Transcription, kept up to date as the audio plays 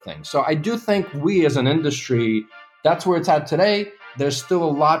things. So I do think we as an industry, that's where it's at today. There's still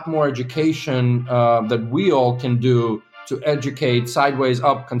a lot more education that we all can do to educate sideways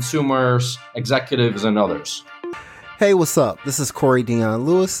up consumers, executives, and others. Hey, what's up? This is Corey Dion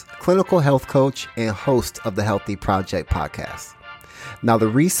Lewis, clinical health coach and host of the Healthy Project podcast. Now, the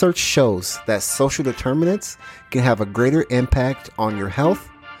research shows that social determinants can have a greater impact on your health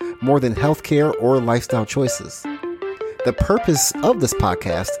more than healthcare or lifestyle choices. The purpose of this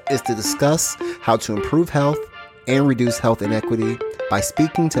podcast is to discuss how to improve health and reduce health inequity by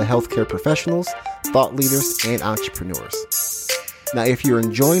speaking to healthcare professionals, thought leaders, and entrepreneurs. Now, if you're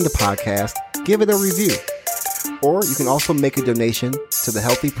enjoying the podcast, give it a review. Or you can also make a donation to the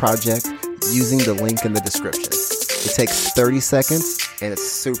Healthy Project using the link in the description. It takes 30 seconds and it's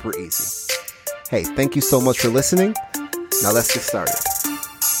super easy. Hey, thank you so much for listening. Now let's get started.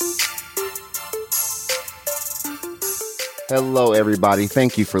 Hello, everybody.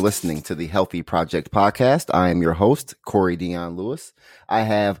 Thank you for listening to the Healthy Project podcast. I am your host, Corey Dion Lewis. I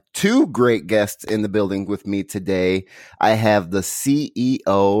have two great guests in the building with me today. I have the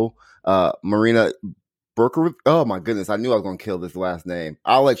CEO, Marina. Borukhovich. Oh my goodness! I knew I was going to kill this last name.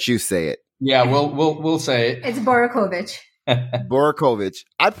 I'll let you say it. Yeah, we'll say it. It's Borukhovich. Borukhovich.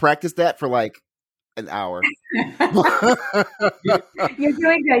 I practiced that for like an hour. You're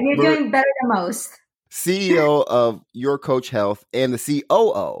doing good. You're doing better than most. CEO of Your Coach Health and the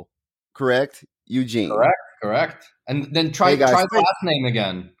COO, correct? Eugene. Correct. And then try the last name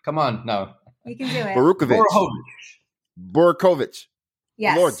again. Come on, no. You can do it. Borukhovich. Borukhovich.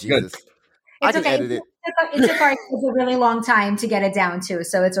 Yes. Lord Jesus. It's I can okay. edit it. It took our kids a really long time to get it down too,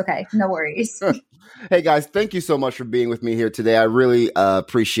 so it's okay. No worries. Hey guys, thank you so much for being with me here today. I really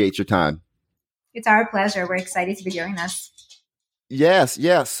appreciate your time. It's our pleasure. We're excited to be doing this. Yes.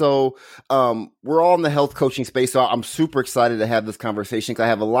 So we're all in the health coaching space, so I'm super excited to have this conversation because I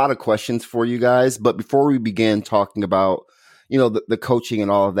have a lot of questions for you guys. But before we begin talking about, the coaching and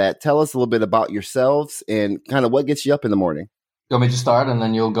all of that, tell us a little bit about yourselves and kind of what gets you up in the morning. You want me to start and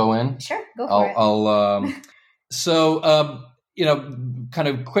then you'll go in? Sure, go for it. Kind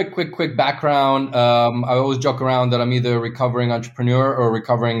of quick background. I always joke around that I'm either a recovering entrepreneur or a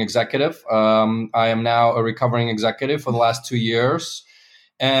recovering executive. I am now a recovering executive for the last 2 years.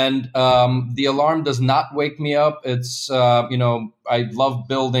 And the alarm does not wake me up. It's, I love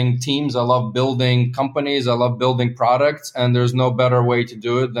building teams. I love building companies. I love building products. And there's no better way to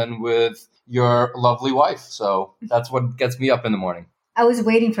do it than with your lovely wife. So that's what gets me up in the morning. I was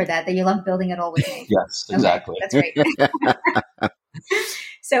waiting for that you love building it all with me. Yes, exactly. Okay, that's great.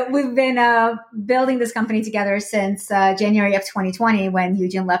 So we've been building this company together since January of 2020 when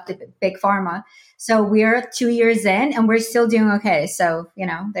Eugene left the big pharma. So we're 2 years in and we're still doing okay. So,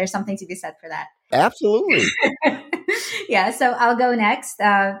 there's something to be said for that. Absolutely. Yeah. So I'll go next.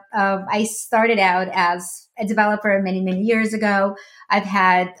 I started out as a developer many, many years ago. I've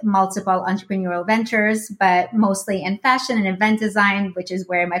had multiple entrepreneurial ventures, but mostly in fashion and event design, which is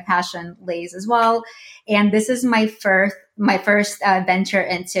where my passion lays as well. And this is my first venture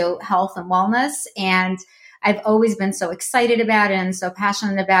into health and wellness. And I've always been so excited about it and so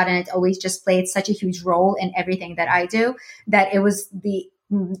passionate about it. And it always just played such a huge role in everything that I do that it was the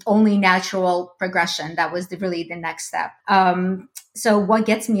only natural progression. That was really the next step. So what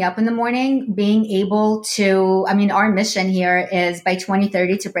gets me up in the morning, being able to, our mission here is by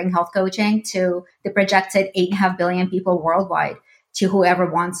 2030 to bring health coaching to the projected 8.5 billion people worldwide, to whoever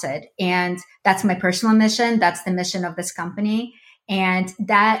wants it. And that's my personal mission. That's the mission of this company. And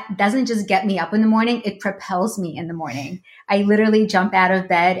that doesn't just get me up in the morning, it propels me in the morning. I literally jump out of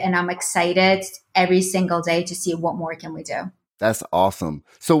bed and I'm excited every single day to see what more can we do. That's awesome.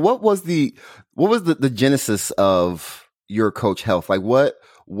 So what was the genesis of Your Coach Health? Like what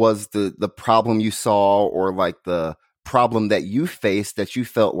was the problem you saw or like the problem that you faced that you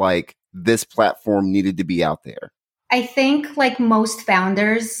felt like this platform needed to be out there? I think like most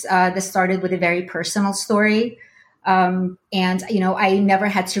founders, this started with a very personal story. And, I never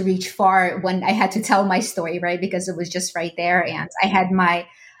had to reach far when I had to tell my story, right? Because it was just right there. And I had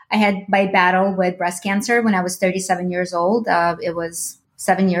my battle with breast cancer when I was 37 years old. It was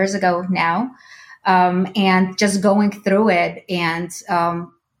 7 years ago now. And just going through it. And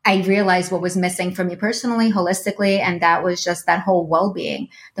I realized what was missing for me personally, holistically. And that was just that whole well-being,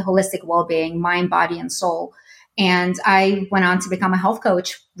 the holistic well-being, mind, body, and soul. And I went on to become a health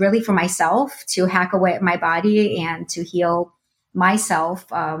coach really for myself, to hack away at my body and to heal myself.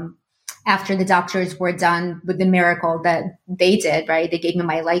 After the doctors were done with the miracle that they did, right? They gave me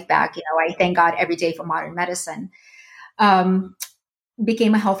my life back. I thank God every day for modern medicine.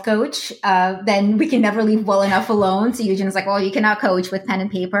 became a health coach. Then we can never leave well enough alone. So Eugene was like, well, you cannot coach with pen and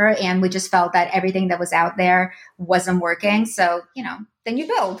paper. And we just felt that everything that was out there wasn't working. So, then you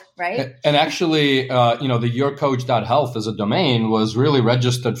build, right? And actually, the yourcoach.health as a domain was really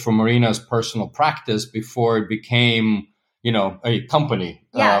registered for Marina's personal practice before it became, a company.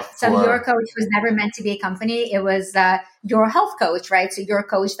 Yeah. So Your Coach was never meant to be a company. It was Your Health Coach, right? So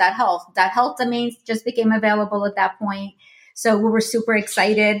yourcoach.health. That health domain just became available at that point. So we were super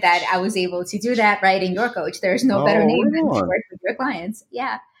excited that I was able to do that, right? In Your Coach. There's no better name than to work with your clients.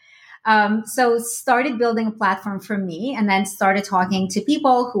 Yeah. So started building a platform for me, and then started talking to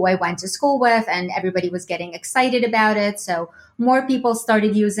people who I went to school with, and everybody was getting excited about it. So more people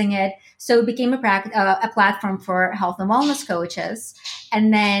started using it. So it became a platform for health and wellness coaches.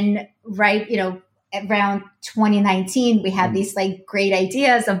 And then around 2019, we had these like great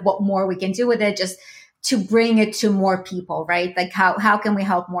ideas of what more we can do with it, just to bring it to more people, right? Like how can we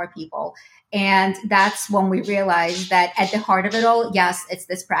help more people? And that's when we realized that at the heart of it all, yes, it's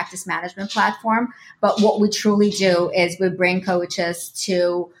this practice management platform. But what we truly do is we bring coaches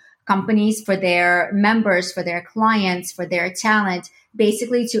to companies for their members, for their clients, for their talent,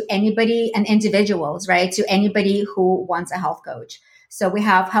 basically to anybody and individuals, right? To anybody who wants a health coach. So we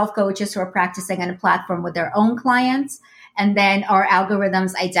have health coaches who are practicing on a platform with their own clients. And then our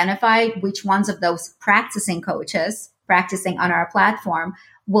algorithms identify which ones of those practicing coaches practicing on our platform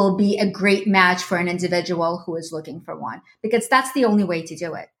will be a great match for an individual who is looking for one, because that's the only way to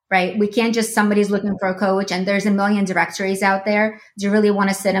do it, right? We can't just, somebody's looking for a coach and there's a million directories out there. Do you really want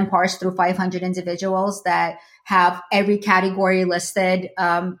to sit and parse through 500 individuals that have every category listed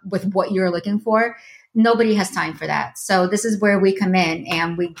with what you're looking for? Nobody has time for that. So this is where we come in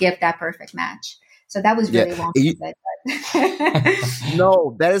and we give that perfect match. So that was really long.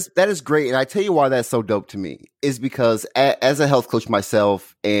 No, that is great. And I tell you why that's so dope to me is because as a health coach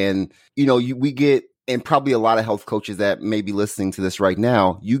myself, and we get, and probably a lot of health coaches that may be listening to this right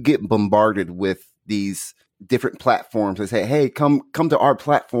now, you get bombarded with these different platforms that say, hey, come to our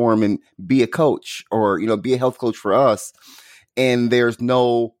platform and be a coach, or, be a health coach for us. And there's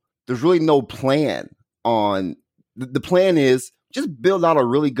really no plan on the plan is just build out a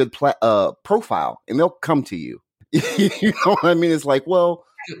really good profile and they'll come to you. You know what I mean? It's like, well.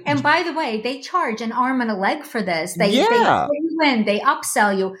 And by the way, they charge an arm and a leg for this. They bring you in, they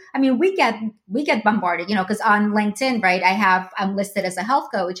upsell you. I mean, we get bombarded, because on LinkedIn, right? I'm listed as a health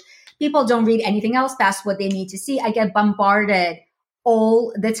coach. People don't read anything else past what they need to see. I get bombarded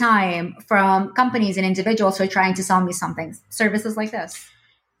all the time from companies and individuals who are trying to sell me something, services like this.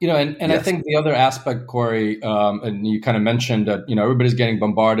 And yes. I think the other aspect, Corey, and you kind of mentioned that, everybody's getting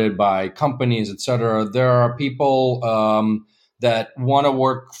bombarded by companies, et cetera. There are people that want to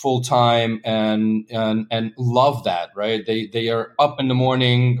work full time and love that, right? They are up in the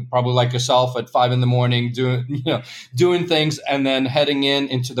morning, probably like yourself at 5 a.m, doing things, and then heading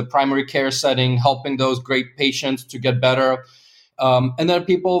into the primary care setting, helping those great patients to get better. And there are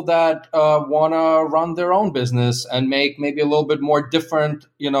people that want to run their own business and make maybe a little bit more different,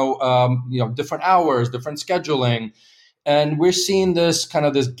 different hours, different scheduling. And we're seeing this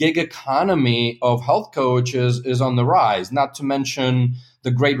gig economy of health coaches is on the rise, not to mention the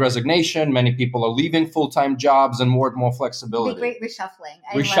great resignation. Many people are leaving full-time jobs and more flexibility. The great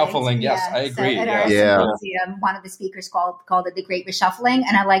reshuffling. Yes, I agree. So at our symposium, one of the speakers called it the great reshuffling.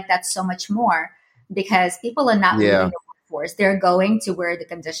 And I like that so much more because people are not leaving the workforce. They're going to where the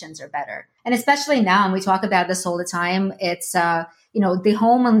conditions are better. And especially now, and we talk about this all the time, it's, the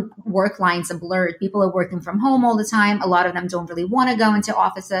home and work lines are blurred. People are working from home all the time. A lot of them don't really want to go into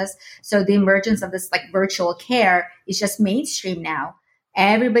offices. So the emergence of this virtual care is just mainstream now.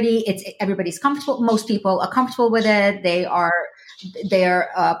 Everybody's comfortable. Most people are comfortable with it. They are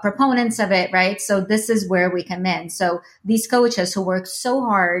proponents of it, right? So this is where we come in. So these coaches who work so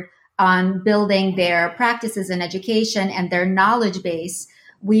hard on building their practices in education and their knowledge base,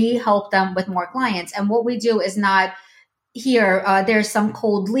 we help them with more clients. And what we do is not here, there's some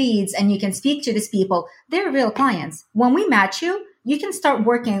cold leads and you can speak to these people. They're real clients. When we match you, you can start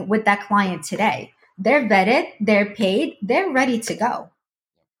working with that client today. They're vetted, they're paid, they're ready to go.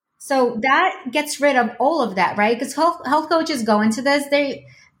 So that gets rid of all of that, right? Because health coaches go into this,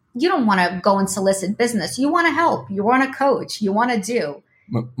 you don't want to go and solicit business. You want to help, you want to coach, you want to do.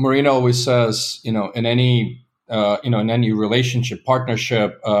 Marina always says, in any relationship,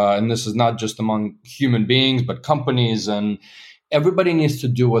 partnership, and this is not just among human beings, but companies, and everybody needs to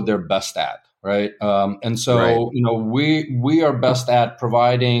do what they're best at, right? And so, we are best at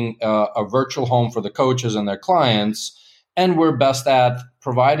providing a virtual home for the coaches and their clients, and we're best at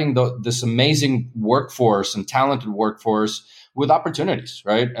providing this amazing workforce and talented workforce with opportunities,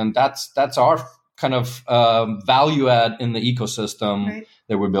 right? And that's our kind of value add in the ecosystem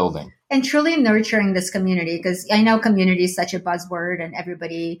that we're building. And truly nurturing this community, because I know community is such a buzzword and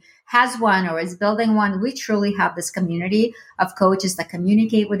everybody has one or is building one. We truly have this community of coaches that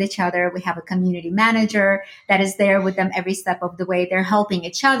communicate with each other. We have a community manager that is there with them every step of the way. They're helping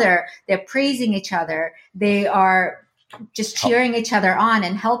each other. They're praising each other. They are just cheering each other on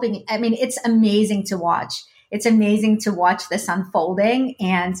and helping. I mean, it's amazing to watch. It's amazing to watch this unfolding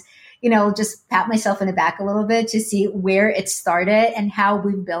and, just pat myself in the back a little bit to see where it started and how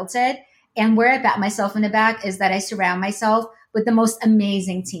we built it. And where I pat myself in the back is that I surround myself with the most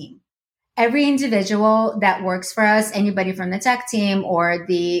amazing team. Every individual that works for us, anybody from the tech team or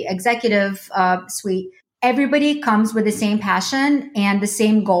the executive suite, everybody comes with the same passion and the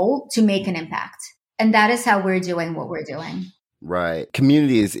same goal to make an impact. And that is how we're doing what we're doing. Right.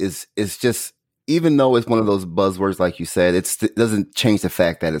 Community is just, even though it's one of those buzzwords, like you said, it doesn't change the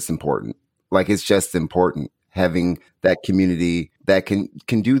fact that it's important. Like, it's just important having that community that can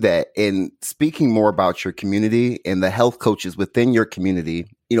do that. And speaking more about your community and the health coaches within your community,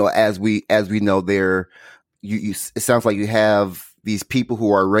 as we know, it sounds like you have these people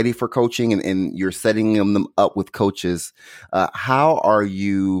who are ready for coaching and you're setting them up with coaches. How are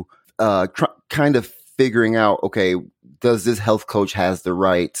you kind of figuring out, okay, does this health coach has the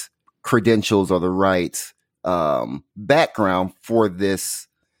right credentials or the right background for this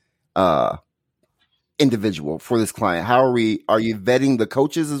individual, for this client? Are you vetting the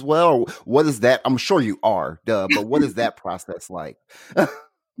coaches as well? Or what is that? I'm sure you are, but what is that process like?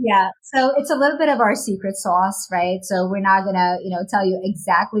 Yeah. So it's a little bit of our secret sauce, right? So we're not going to, tell you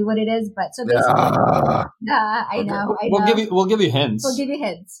exactly what it is, but so basically, I know. We'll give you hints. We'll give you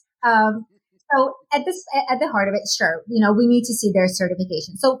hints. So at the heart of it, sure, we need to see their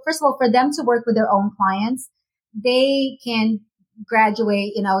certification. So first of all, for them to work with their own clients, they can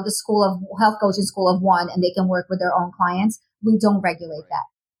graduate, the school of health coaching school of one, and they can work with their own clients. We don't regulate that.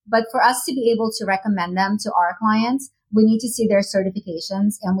 But for us to be able to recommend them to our clients, we need to see their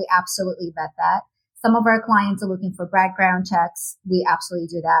certifications, and we absolutely vet that. Some of our clients are looking for background checks. We absolutely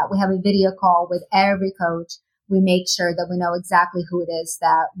do that. We have a video call with every coach. We make sure that we know exactly who it is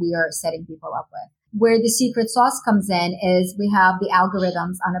that we are setting people up with. Where the secret sauce comes in is we have the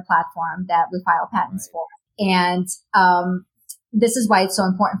algorithms on the platform that we file patents for. And this is why it's so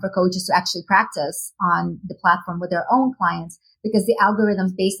important for coaches to actually practice on the platform with their own clients, because the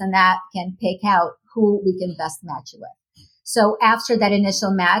algorithms based on that can pick out who we can best match you with. So after that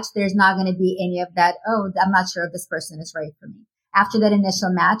initial match, there's not going to be any of that, I'm not sure if this person is right for me. After that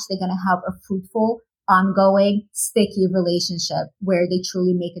initial match, they're going to have a fruitful, ongoing, sticky relationship where they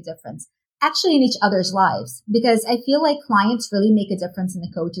truly make a difference, actually in each other's lives. Because I feel like clients really make a difference in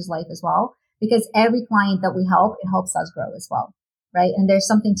the coach's life as well, because every client that we help, it helps us grow as well, right? And there's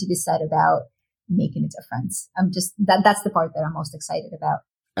something to be said about making a difference. That's the part that I'm most excited about.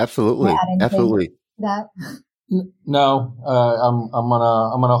 Absolutely. Absolutely. No, I'm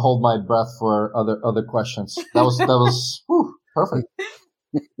gonna hold my breath for other questions. That was perfect.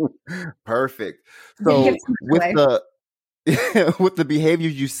 Perfect. So with the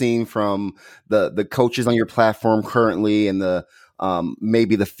behaviors you've seen from the coaches on your platform currently, and the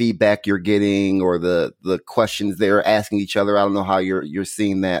maybe the feedback you're getting or the questions they're asking each other, I don't know how you're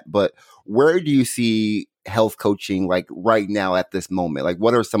seeing that, but where do you see health coaching like right now at this moment? Like,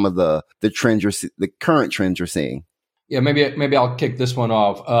 what are some of the trends the current trends you're seeing? Yeah, maybe I'll kick this one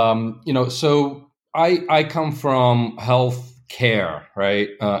off. So I come from health care, right,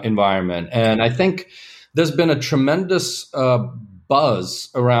 environment. And I think there's been a tremendous buzz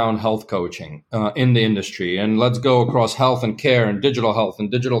around health coaching in the industry. And let's go across health and care and digital health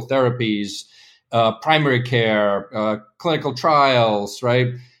and digital therapies, primary care, clinical trials, right?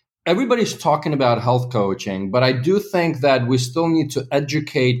 Everybody's talking about health coaching, but I do think that we still need to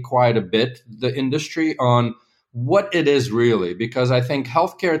educate quite a bit the industry on what it is really, because I think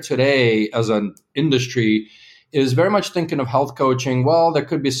healthcare today as an industry is very much thinking of health coaching. Well, there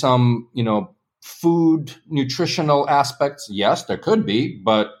could be some, food, nutritional aspects. Yes, there could be,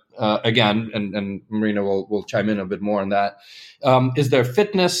 but again, and Marina will chime in a bit more on that. Is there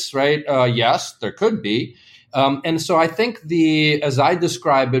fitness, right? Yes, there could be. And so I think as I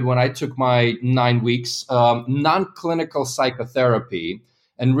describe it when I took my 9 weeks, non-clinical psychotherapy,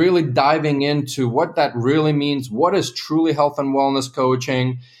 and really diving into what that really means, what is truly health and wellness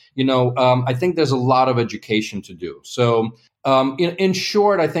coaching, I think there's a lot of education to do. So in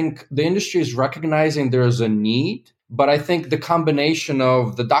short, I think the industry is recognizing there's a need, but I think the combination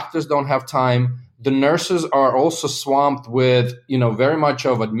of the doctors don't have time, the nurses are also swamped with, very much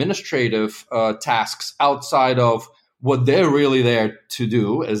of administrative tasks outside of what they're really there to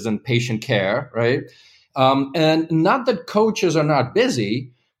do, as in patient care, right? And not that coaches are not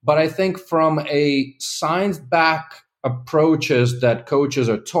busy, but I think from a science-backed approaches that coaches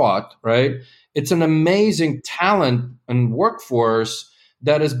are taught, right? It's an amazing talent and workforce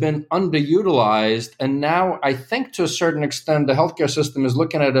that has been underutilized. And now I think to a certain extent, the healthcare system is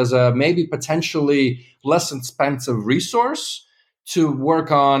looking at it as a maybe potentially less expensive resource to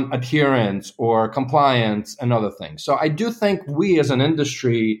work on adherence or compliance and other things. So I do think we as an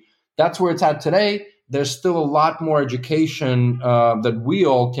industry, that's where it's at today. There's still a lot more education that we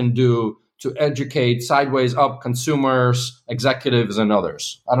all can do to educate sideways up consumers, executives, and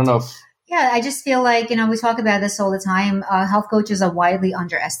others. I don't know if... Yeah, I just feel like, we talk about this all the time. Health coaches are widely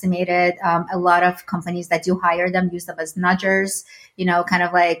underestimated. A lot of companies that do hire them use them as nudgers, kind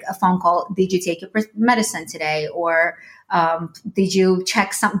of like a phone call. Did you take your medicine today? Or did you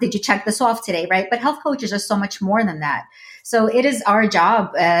check this off today? Right. But health coaches are so much more than that. So it is our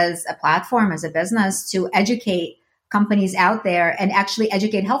job as a platform, as a business, to educate companies out there and actually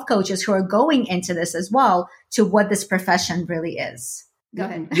educate health coaches who are going into this as well to what this profession really is. Go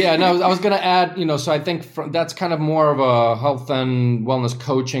ahead. Yeah, no, I was going to add, so I think that's kind of more of a health and wellness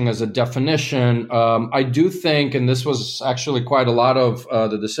coaching as a definition. I do think, and this was actually quite a lot of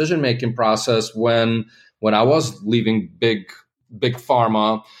the decision-making process when I was leaving big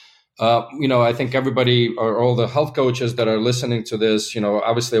pharma. I think everybody or all the health coaches that are listening to this,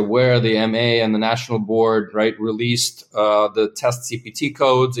 obviously aware the MA and the national board, right, released the test CPT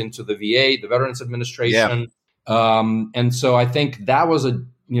codes into the VA, the Veterans Administration. Yeah. And so I think that was a,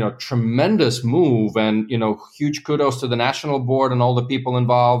 tremendous move and, huge kudos to the national board and all the people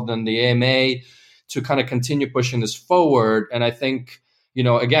involved and the AMA to kind of continue pushing this forward. And I think,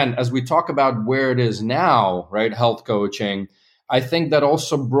 again, as we talk about where it is now, right, health coaching, I think that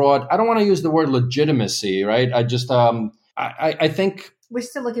also brought, I don't want to use the word legitimacy, right? I just, I think we're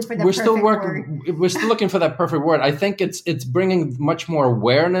still looking for that perfect word. We're still looking for that perfect word. I think it's bringing much more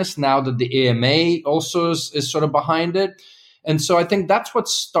awareness now that the AMA also is sort of behind it. And so I think that's what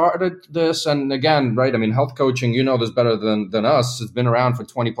started this. And again, right, I mean, health coaching, this better than us. It's been around for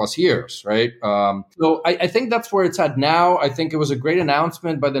 20 plus years, right? So I think that's where it's at now. I think it was a great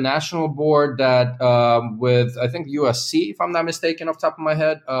announcement by the national board that with, I think, USC, if I'm not mistaken, off the top of my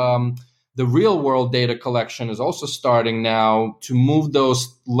head, the real world data collection is also starting now to move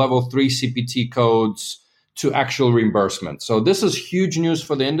those level 3 CPT codes to actual reimbursement. So this is huge news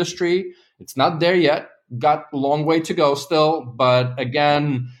for the industry. It's not there yet. Got a long way to go still. But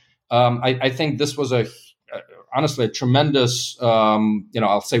again, I think this was honestly a tremendous,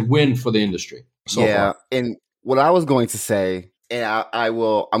 I'll say win for the industry. So far. And what I was going to say, and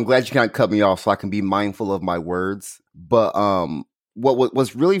I'm glad you kind of cut me off so I can be mindful of my words. But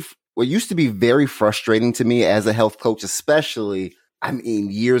what used to be very frustrating to me as a health coach, especially,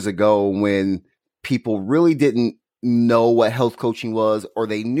 years ago when people really didn't know what health coaching was, or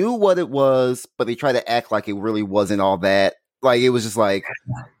they knew what it was, but they tried to act like it really wasn't all that. Like, it was just like,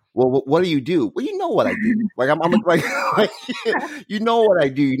 well, what do you do? Well, you know what I do. Like, I'm like, you know what I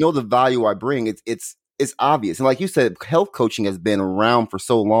do. You know the value I bring. It's obvious. And like you said, health coaching has been around for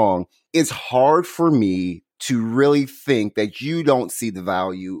so long. It's hard for me to really think that you don't see the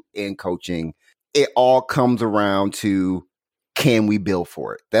value in coaching. It all comes around to, can we bill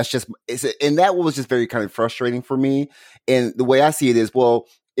for it? And that was just very kind of frustrating for me. And the way I see it is, well,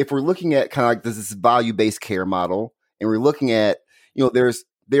 if we're looking at kind of like this value-based care model, and we're looking at,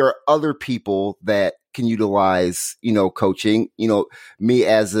 there are other people that can utilize, coaching, me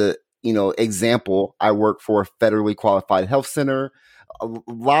as a, example, I work for a federally qualified health center.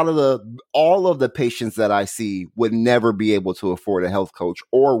 All of the patients that I see would never be able to afford a health coach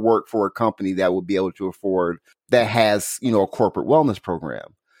or work for a company that would be able to afford that has, a corporate wellness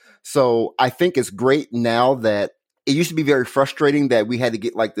program. So I think it's great now that it used to be very frustrating that we had to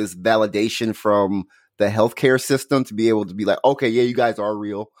get like this validation from the healthcare system to be able to be like, okay, yeah, you guys are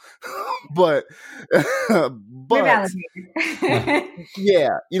real. but yeah,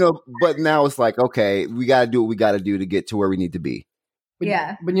 but now it's like, okay, we got to do what we got to do to get to where we need to be. But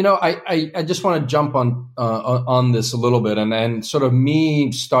I just want to jump on this a little bit and sort of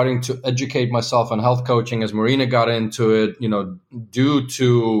me starting to educate myself on health coaching as Marina got into it, due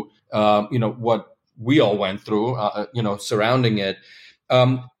to what we all went through, surrounding it.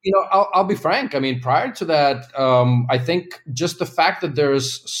 I'll be frank. I mean, prior to that, I think just the fact that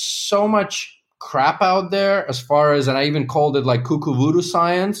there's so much crap out there as far as, and I even called it like cuckoo voodoo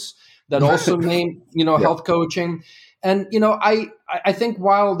science that also named, health coaching. And, I think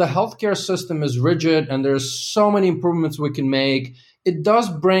while the healthcare system is rigid and there's so many improvements we can make, it does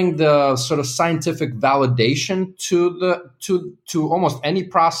bring the sort of scientific validation to almost any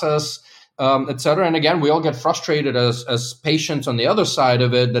process, et cetera. And again, we all get frustrated as patients on the other side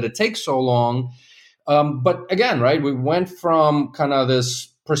of it that it takes so long. But again, right, we went from kind of this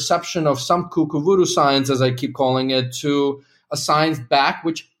perception of some cuckoo voodoo science, as I keep calling it, to a science back,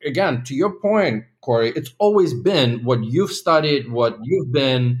 which again, to your point, Corey, it's always been what you've studied, what you've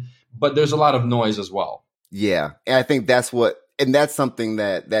been, but there's a lot of noise as well. Yeah. And I think that's something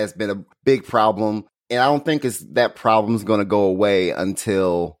that's been a big problem. And I don't think that problem's going to go away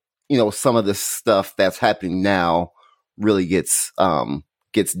until, some of the stuff that's happening now really gets done.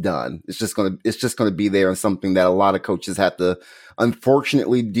 It's just going to be there, and something that a lot of coaches have to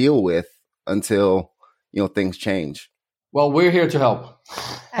unfortunately deal with until, things change. Well, we're here to help.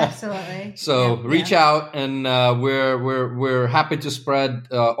 Absolutely. So reach out, and we're happy to spread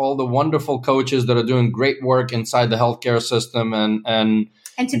all the wonderful coaches that are doing great work inside the healthcare system, and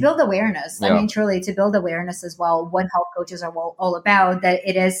to build awareness. Yeah. I mean, truly to build awareness as well, what health coaches are all about, that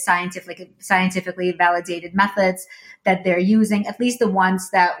it is scientifically validated methods that they're using, at least the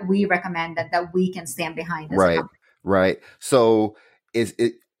ones that we recommend that we can stand behind. As a company. Right. So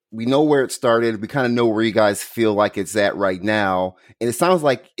we know where it started. We kind of know where you guys feel like it's at right now. And it sounds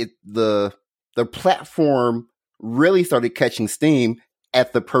like the platform really started catching steam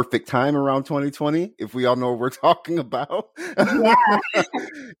at the perfect time around 2020, if we all know what we're talking about. Yeah.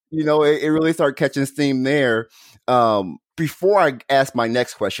 It really started catching steam there. Before I ask my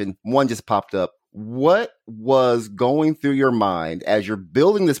next question, one just popped up. What was going through your mind as you're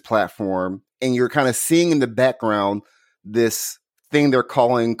building this platform and you're kind of seeing in the background this thing they're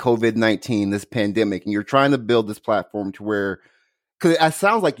calling COVID-19, this pandemic, and you're trying to build this platform to where, because it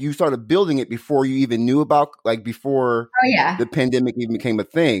sounds like you started building it before you even knew about, before the pandemic even became a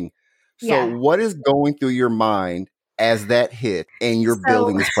thing. So what is going through your mind as that hit and you're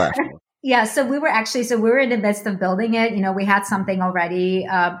building this platform? Yeah, so we were in the midst of building it. We had something already.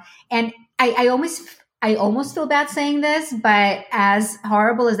 And I almost feel bad saying this, but as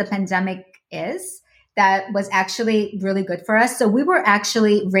horrible as the pandemic is, that was actually really good for us. So we were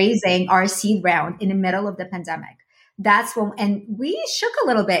actually raising our seed round in the middle of the pandemic. That's when, and we shook a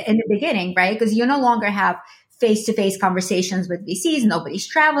little bit in the beginning, right? Because you no longer have face-to-face conversations with VCs. Nobody's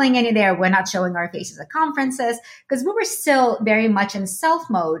traveling anywhere. We're not showing our faces at conferences because we were still very much in stealth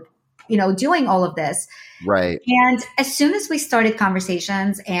mode, doing all of this. Right. And as soon as we started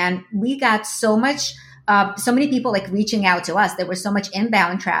conversations and we got so many people reaching out to us, there was so much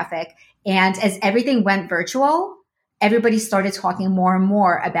inbound traffic. And as everything went virtual, everybody started talking more and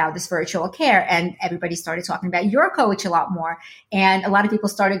more about this virtual care, and everybody started talking about your coach a lot more. And a lot of people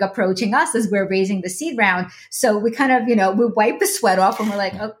started approaching us as we're raising the seed round. So we kind of, we wiped the sweat off and we're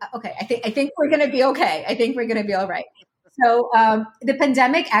like, oh, okay, I think we're going to be okay. I think we're going to be all right. So the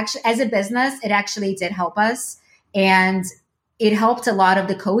pandemic actually, as a business, it actually did help us. And it helped a lot of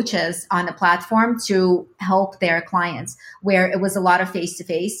the coaches on the platform to help their clients, where it was a lot of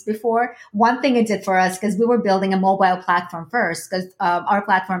face-to-face before. One thing it did for us, because we were building a mobile platform first, because our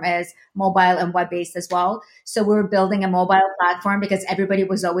platform is mobile and web-based as well. So we were building a mobile platform because everybody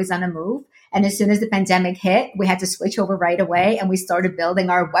was always on the move. And as soon as the pandemic hit, we had to switch over right away. And we started building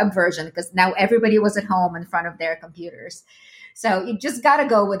our web version because now everybody was at home in front of their computers. So you just got to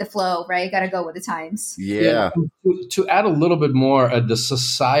go with the flow, right? Got to go with the times. Yeah. To add a little bit more at the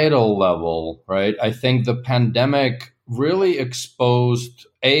societal level, right? I think the pandemic really exposed,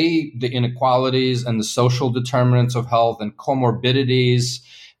 the inequalities and the social determinants of health and comorbidities.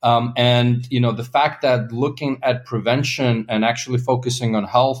 And, the fact that looking at prevention and actually focusing on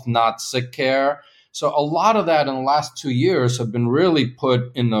health, not sick care. So a lot of that in the last 2 years have been really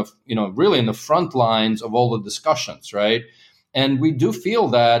put in the, really in the front lines of all the discussions, right? And we do feel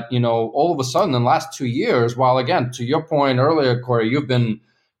that, all of a sudden in the last 2 years, while again, to your point earlier, Corey, you've been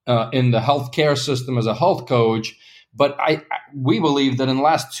in the healthcare system as a health coach, but we believe that in the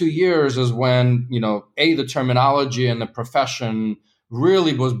last 2 years is when, the terminology and the profession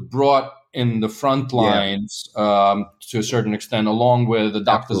really was brought in the front lines to a certain extent, along with the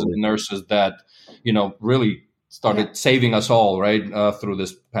doctors and the nurses that, really started saving us all, right, through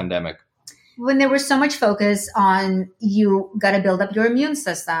this pandemic. When there was so much focus on you got to build up your immune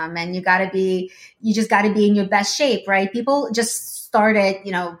system and you just got to be in your best shape, right? People just started,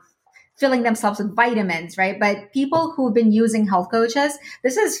 filling themselves with vitamins, right? But people who've been using health coaches,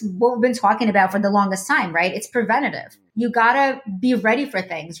 this is what we've been talking about for the longest time, right? It's preventative. You got to be ready for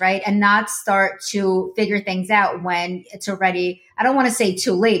things, right? And not start to figure things out when it's already, I don't want to say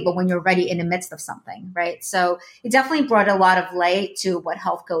too late, but when you're already in the midst of something, right? So it definitely brought a lot of light to what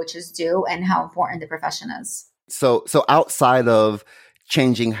health coaches do and how important the profession is. So outside of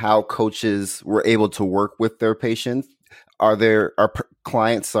changing how coaches were able to work with their patients,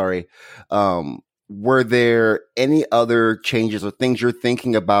 clients, were there any other changes or things you're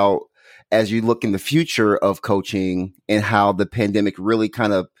thinking about as you look in the future of coaching and how the pandemic really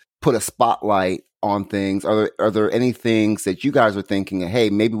kind of put a spotlight on things? Are there any things that you guys are thinking, hey,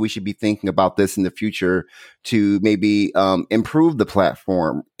 maybe we should be thinking about this in the future to maybe improve the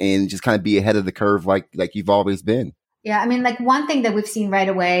platform and just kind of be ahead of the curve like you've always been? Yeah, I mean, like one thing that we've seen right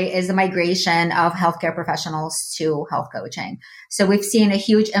away is the migration of healthcare professionals to health coaching. So we've seen a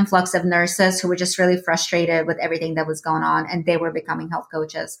huge influx of nurses who were just really frustrated with everything that was going on, and they were becoming health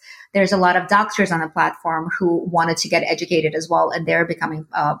coaches. There's a lot of doctors on the platform who wanted to get educated as well, and they're becoming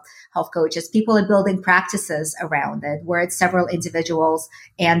health coaches. People are building practices around it where it's several individuals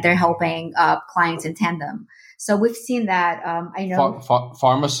and they're helping clients in tandem. So we've seen that. I know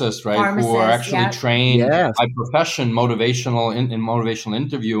pharmacists, right, who are actually trained by profession, motivational in motivational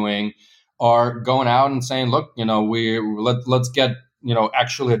interviewing, are going out and saying, "Look, let's get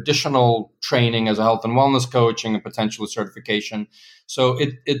actually additional training as a health and wellness coaching and potentially certification." So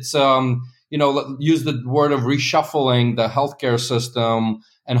it's use the word of reshuffling the healthcare system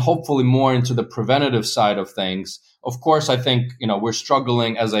and hopefully more into the preventative side of things. Of course, I think we're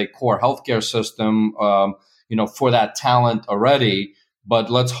struggling as a core healthcare system. For that talent already.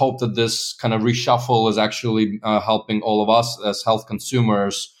 But let's hope that this kind of reshuffle is actually helping all of us as health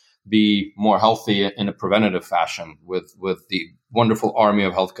consumers be more healthy in a preventative fashion with the wonderful army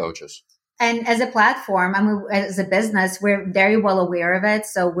of health coaches. And as a platform, as a business, we're very well aware of it.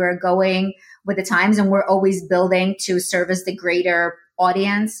 So we're going with the times and we're always building to service the greater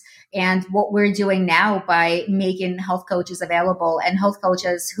audience. And what we're doing now by making health coaches available and health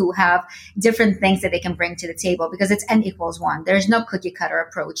coaches who have different things that they can bring to the table, because it's N equals 1. There's no cookie cutter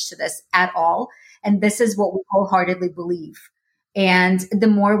approach to this at all. And this is what we wholeheartedly believe. And the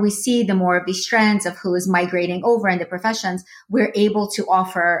more we see, the more of these trends of who is migrating over in the professions, we're able to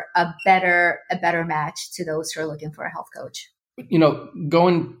offer a better match to those who are looking for a health coach.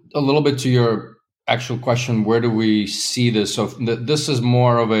 Going a little bit to your actual question, where do we see this? So this is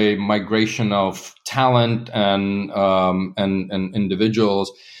more of a migration of talent and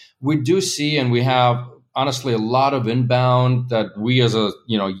individuals. We do see, and we have honestly a lot of inbound that we as a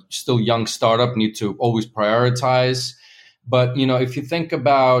still young startup need to always prioritize. But if you think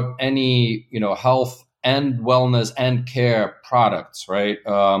about any health and wellness and care products, right?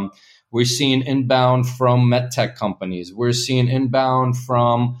 We're seeing inbound from medtech companies. We're seeing inbound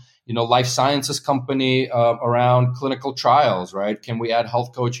from life sciences company around clinical trials, right? Can we add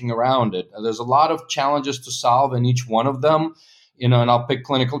health coaching around it? There's a lot of challenges to solve in each one of them, and I'll pick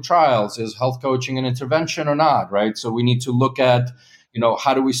clinical trials. Is health coaching an intervention or not, right? So we need to look at,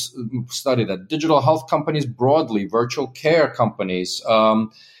 how do we study that? Digital health companies broadly, virtual care companies,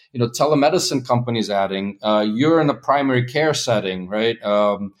 telemedicine companies adding, you're in a primary care setting, right?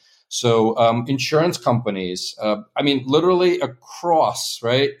 So insurance companies, literally across,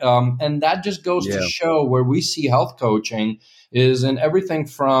 right? And that just goes to show where we see health coaching is in everything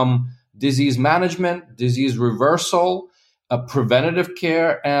from disease management, disease reversal, preventative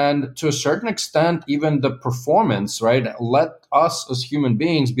care, and to a certain extent, even the performance, right? Let us as human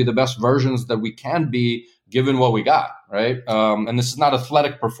beings be the best versions that we can be given what we got, right? And this is not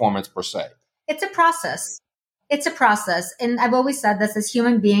athletic performance per se. It's a process. It's a process. And I've always said this, as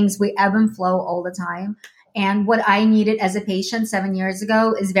human beings, we ebb and flow all the time. And what I needed as a patient 7 years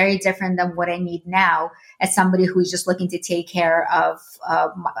ago is very different than what I need now as somebody who's just looking to take care of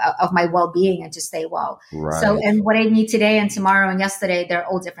my well-being and to stay well. Right. So, and what I need today and tomorrow and yesterday, they're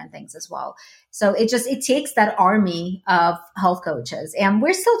all different things as well. So it takes that army of health coaches, and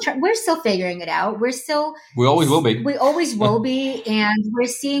we're still figuring it out. We always will be. We always will be. And we're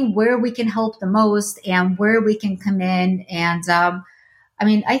seeing where we can help the most and where we can come in. And,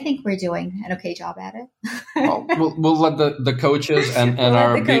 I think we're doing an okay job at it. We'll let the coaches and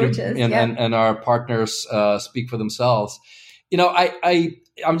and our partners speak for themselves.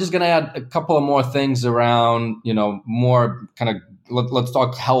 I'm just going to add a couple of more things around, more kind of let's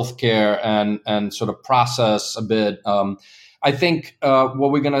talk healthcare and sort of process a bit. I think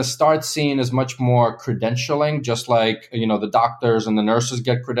what we're going to start seeing is much more credentialing, just like the doctors and the nurses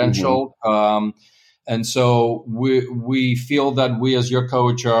get credentialed. Mm-hmm. And so we feel that we as your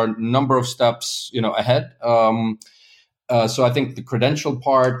coach are a number of steps, ahead. So I think the credential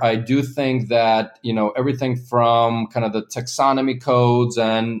part, I do think that, everything from kind of the taxonomy codes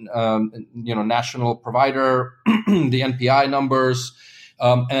and, national provider, the NPI numbers,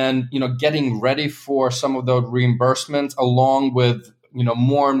 and, getting ready for some of the reimbursements along with,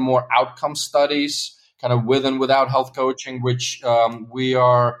 more and more outcome studies kind of with and without health coaching, which we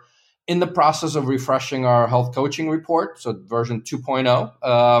are in the process of refreshing our health coaching report. So version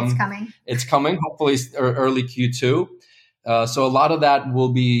 2.0. It's coming. It's coming, hopefully early Q2. So a lot of that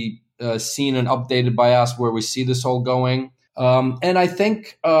will be seen and updated by us where we see this all going. And I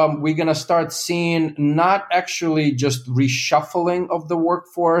think we're going to start seeing not actually just reshuffling of the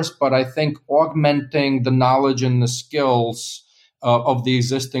workforce, but I think augmenting the knowledge and the skills of the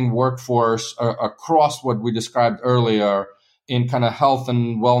existing workforce across what we described earlier in kind of health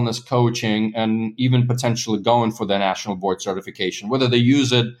and wellness coaching, and even potentially going for the national board certification, whether they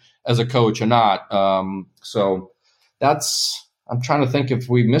use it as a coach or not. So that's... I'm trying to think if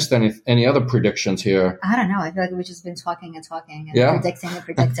we missed any other predictions here. I don't know. I feel like we've just been talking and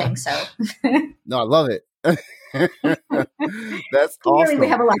predicting. So no, I love it. That's awesome. We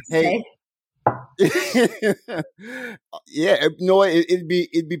have a lot to say. Yeah, no, it'd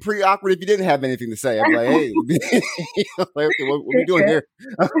be pretty awkward if you didn't have anything to say. I'm like, hey, like, okay, what are we doing here?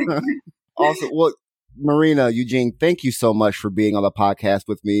 Awesome. Well, Marina, Eugene, thank you so much for being on the podcast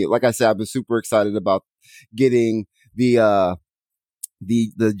with me. Like I said, I've been super excited about getting the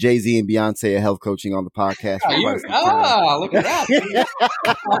Jay-Z and Beyonce of health coaching on the podcast. Look at that.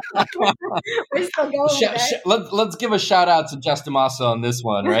 We're still going. Let's give a shout out to Justin Massa on this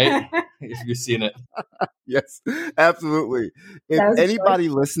one, right? If you've seen it. Yes, absolutely. If anybody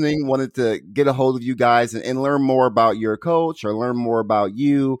listening wanted to get a hold of you guys and learn more about your coach or learn more about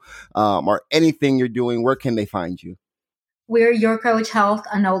you or anything you're doing, where can they find you? We're Your Coach Health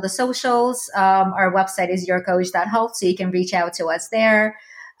on all the socials. Our website is yourcoach.health, so you can reach out to us there.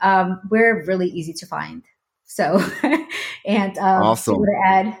 We're really easy to find. So, and awesome. To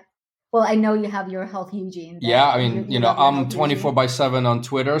add, well, I know you have your Health Eugene. Yeah, I mean, I'm 24/7 on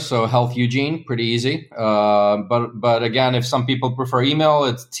Twitter, so Health Eugene, pretty easy. But again, if some people prefer email,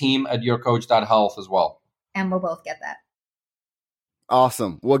 it's team@yourcoach.health as well. And we'll both get that.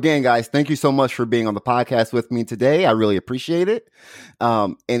 Awesome. Well, again, guys, thank you so much for being on the podcast with me today. I really appreciate it.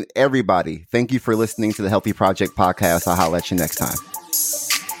 And everybody, thank you for listening to the Healthy Project podcast. I'll holler at you next time.